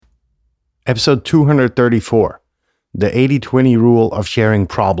Episode 234, the 80-20 rule of sharing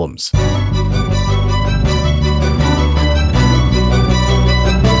problems.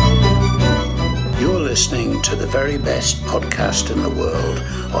 You're listening to the very best podcast in the world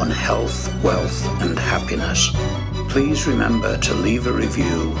on health, wealth, and happiness. Please remember to leave a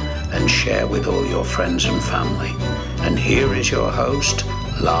review and share with all your friends and family. And here is your host,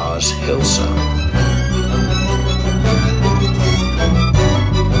 Lars Hilser.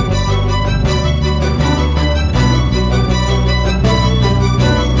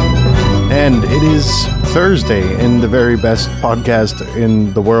 And it is Thursday in the very best podcast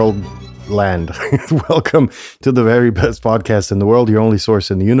in the world land. Welcome to the very best podcast in the world, your only source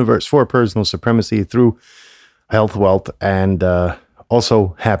in the universe for personal supremacy through health, wealth, and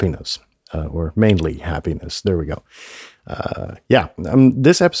also happiness, or mainly happiness. There we go.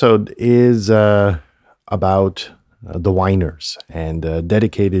 This episode is about the whiners and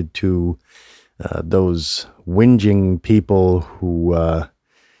dedicated to those whinging people who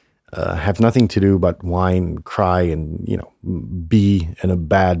have nothing to do but whine, cry, and, be in a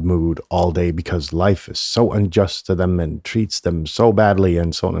bad mood all day because life is so unjust to them and treats them so badly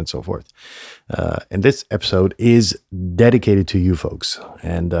and so on and so forth. And this episode is dedicated to you folks.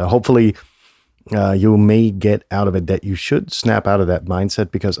 And hopefully you may get out of it that you should snap out of that mindset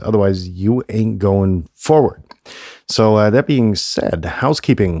because otherwise you ain't going forward. So that being said,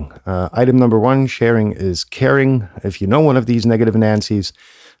 housekeeping. Item number 1, sharing is caring. If you know one of these negative Nancys,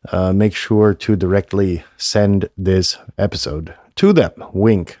 make sure to directly send this episode to them.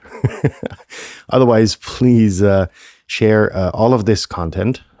 Wink. Otherwise, please share all of this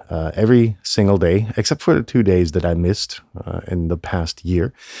content every single day, except for the 2 days that I missed in the past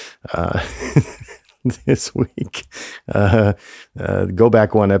year. This week, go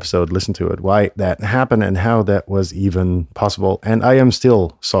back one episode, listen to it, why that happened and how that was even possible. And I am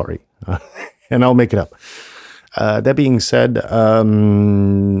still sorry, and I'll make it up. That being said,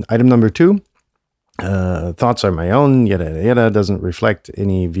 item number 2, thoughts are my own, yada, yada, doesn't reflect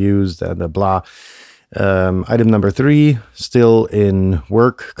any views, blah. Item number 3, still in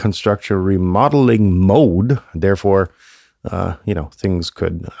work, construction, remodeling mode. Therefore, things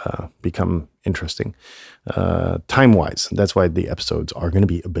could become interesting time-wise. That's why the episodes are going to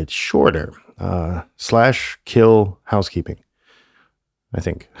be a bit shorter. / kill housekeeping, I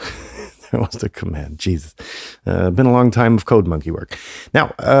think. That was the command. Jesus. Been a long time of code monkey work.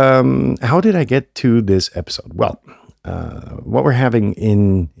 Now, how did I get to this episode? Well, what we're having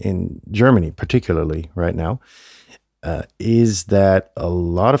in Germany, particularly right now, is that a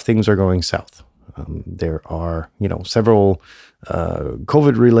lot of things are going south. There are, several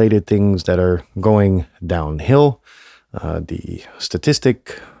COVID-related things that are going downhill. The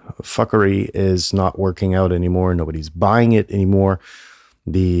statistic fuckery is not working out anymore. Nobody's buying it anymore.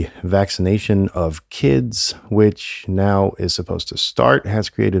 The vaccination of kids, which now is supposed to start,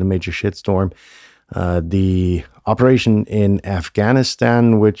 has created a major shitstorm. The operation in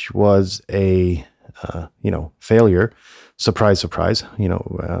Afghanistan, which was a, failure. Surprise, surprise.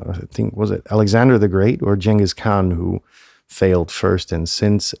 I think, was it Alexander the Great or Genghis Khan who failed first? And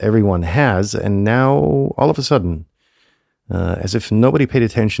since everyone has, and now all of a sudden, as if nobody paid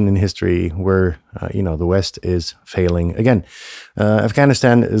attention in history where, the West is failing again.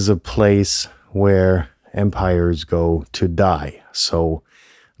 Afghanistan is a place where empires go to die. So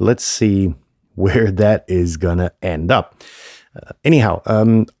let's see where that is going to end up. Anyhow,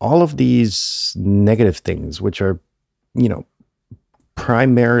 all of these negative things, which are,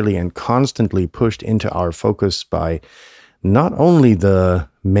 primarily and constantly pushed into our focus by not only the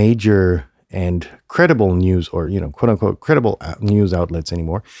major and credible news or, quote unquote, credible news outlets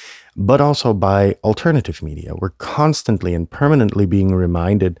anymore, but also by alternative media. We're constantly and permanently being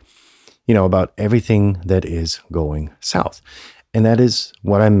reminded, about everything that is going south. And that is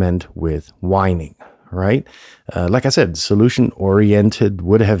what I meant with whining, right? Like I said, solution-oriented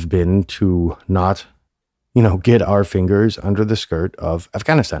would have been to not, get our fingers under the skirt of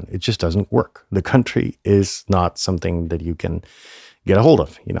Afghanistan. It just doesn't work. The country is not something that you can get a hold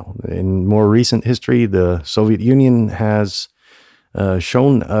of. In more recent history, the Soviet Union has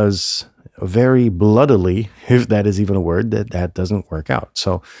shown us very bloodily, if that is even a word, that doesn't work out.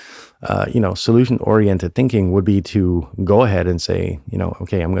 So, solution-oriented thinking would be to go ahead and say,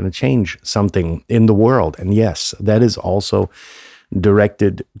 okay, I'm going to change something in the world. And yes, that is also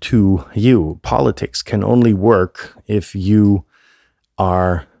directed to you. Politics can only work if you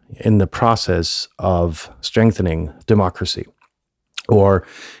are in the process of strengthening democracy. or,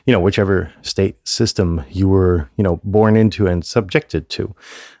 whichever state system you were, born into and subjected to.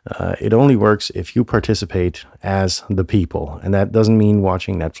 It only works if you participate as the people. And that doesn't mean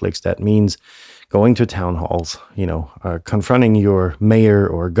watching Netflix. That means going to town halls, confronting your mayor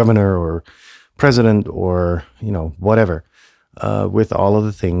or governor or president or, whatever, with all of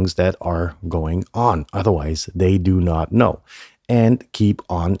the things that are going on. Otherwise, they do not know. And keep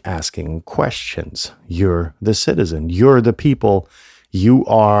on asking questions. You're the citizen. You're the people. You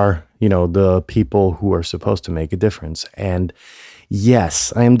are, the people who are supposed to make a difference. And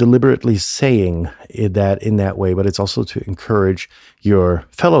yes, I am deliberately saying that in that way, but it's also to encourage your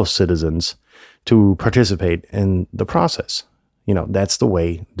fellow citizens to participate in the process. That's the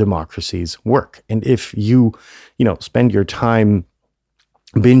way democracies work. And if you, spend your time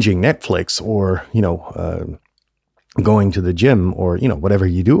binging Netflix or, going to the gym or, whatever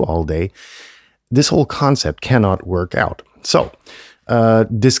you do all day, this whole concept cannot work out. So,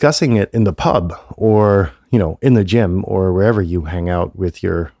 discussing it in the pub or, in the gym or wherever you hang out with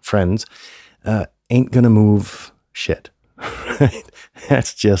your friends, ain't gonna move shit. Right?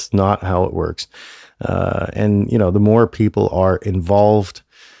 That's just not how it works. And, the more people are involved,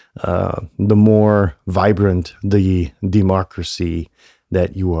 the more vibrant the democracy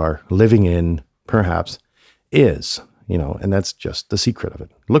that you are living in perhaps is, and that's just the secret of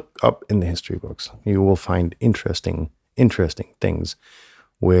it. Look up in the history books. You will find interesting things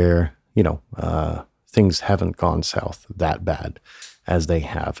where, things haven't gone south that bad as they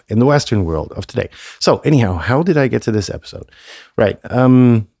have in the Western world of today. So anyhow, how did I get to this episode? Right.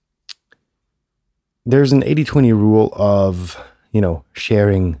 There's an 80-20 rule of,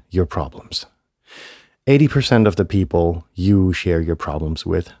 sharing your problems. 80% of the people you share your problems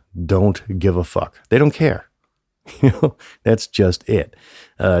with don't give a fuck. They don't care. That's just it.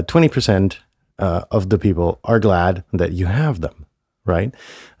 20% of the people are glad that you have them, right?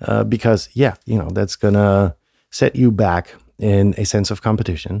 Because, that's going to set you back in a sense of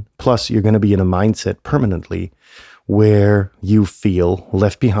competition. Plus, you're going to be in a mindset permanently where you feel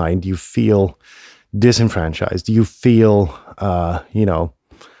left behind, you feel disenfranchised, you feel,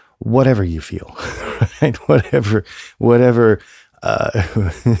 whatever you feel, right? Whatever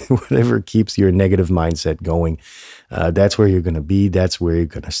keeps your negative mindset going, that's where you're going to be. That's where you're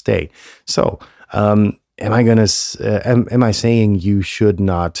going to stay. So, am I saying you should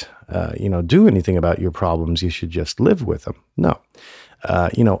not, do anything about your problems? You should just live with them? No.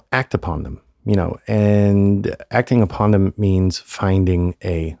 Act upon them. And acting upon them means finding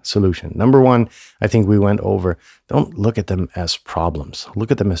a solution. Number one, I think we went over, don't look at them as problems.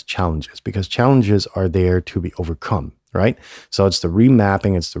 Look at them as challenges, because challenges are there to be overcome, right? So it's the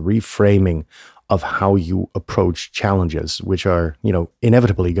remapping, it's the reframing of how you approach challenges, which are,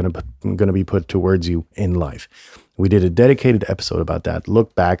 inevitably going to be put towards you in life. We did a dedicated episode about that.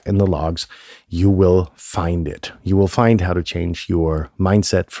 Look back in the logs. You will find it. You will find how to change your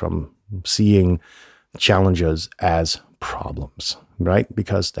mindset from seeing challenges as problems, right?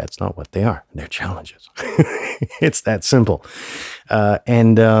 Because that's not what they are. They're challenges. It's that simple.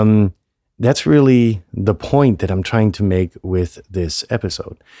 And that's really the point that I'm trying to make with this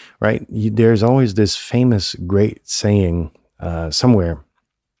episode, right? There's always this famous great saying somewhere,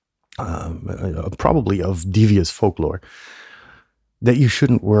 probably of devious folklore, that you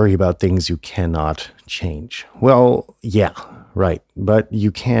shouldn't worry about things you cannot change. Well, yeah, right. But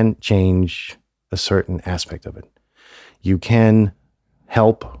you can change a certain aspect of it. You can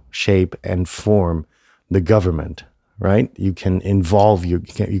help shape and form the government, right? You can involve, you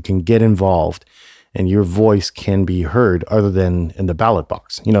can get involved, and your voice can be heard other than in the ballot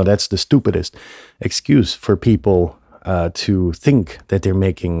box. That's the stupidest excuse for people to think that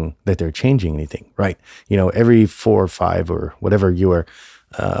they're changing anything, right? Every 4 or 5 or whatever your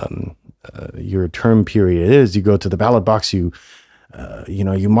term period is, you go to the ballot box, you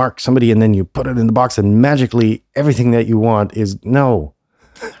mark somebody and then you put it in the box, and magically everything that you want is no.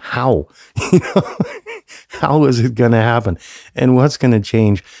 How? How is it going to happen? And what's going to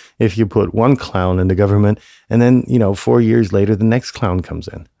change if you put one clown in the government and then, 4 years later, the next clown comes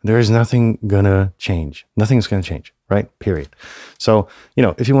in? There is nothing going to change. Nothing's going to change, right? Period. So,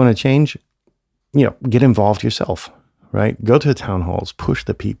 if you want to change, get involved yourself, right? Go to the town halls, push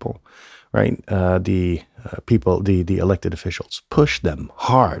the people, right? The people, the elected officials, push them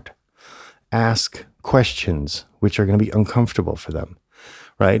hard. Ask questions which are going to be uncomfortable for them,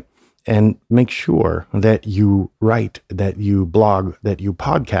 right? And make sure that you write, that you blog, that you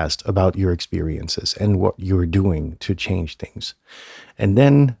podcast about your experiences and what you're doing to change things. And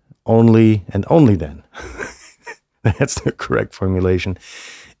then only then, that's the correct formulation,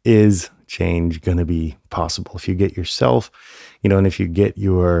 is change going to be possible. If you get yourself, and if you get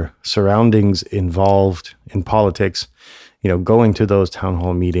your surroundings involved in politics, going to those town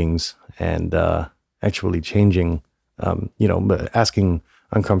hall meetings and actually changing, asking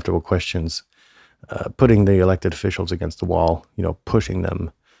uncomfortable questions, putting the elected officials against the wall, pushing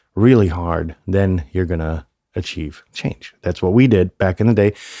them really hard, then you're going to achieve change. That's what we did back in the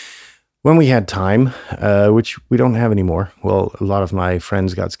day when we had time, which we don't have anymore. Well, a lot of my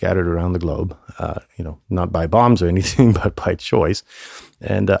friends got scattered around the globe, not by bombs or anything, but by choice.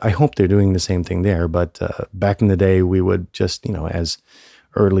 And I hope they're doing the same thing there. But back in the day, we would just, as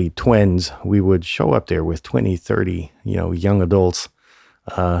early twins, we would show up there with 20, 30, young adults,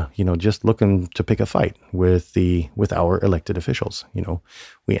 just looking to pick a fight with our elected officials.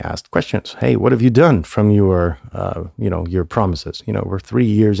 We asked questions. Hey, what have you done from your promises? We're 3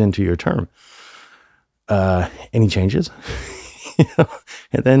 years into your term. Any changes?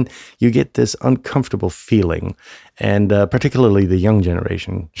 And then you get this uncomfortable feeling, and particularly the young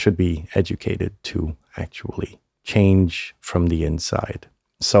generation should be educated to actually change from the inside.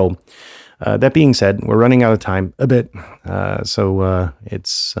 So that being said, we're running out of time a bit, so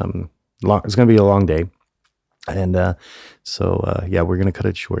it's long. It's going to be a long day, and we're going to cut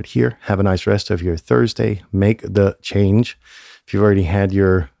it short here. Have a nice rest of your Thursday. Make the change. If you've already had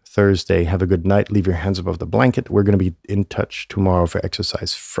your Thursday, have a good night. Leave your hands above the blanket. We're going to be in touch tomorrow for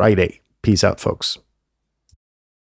Exercise Friday. Peace out, folks.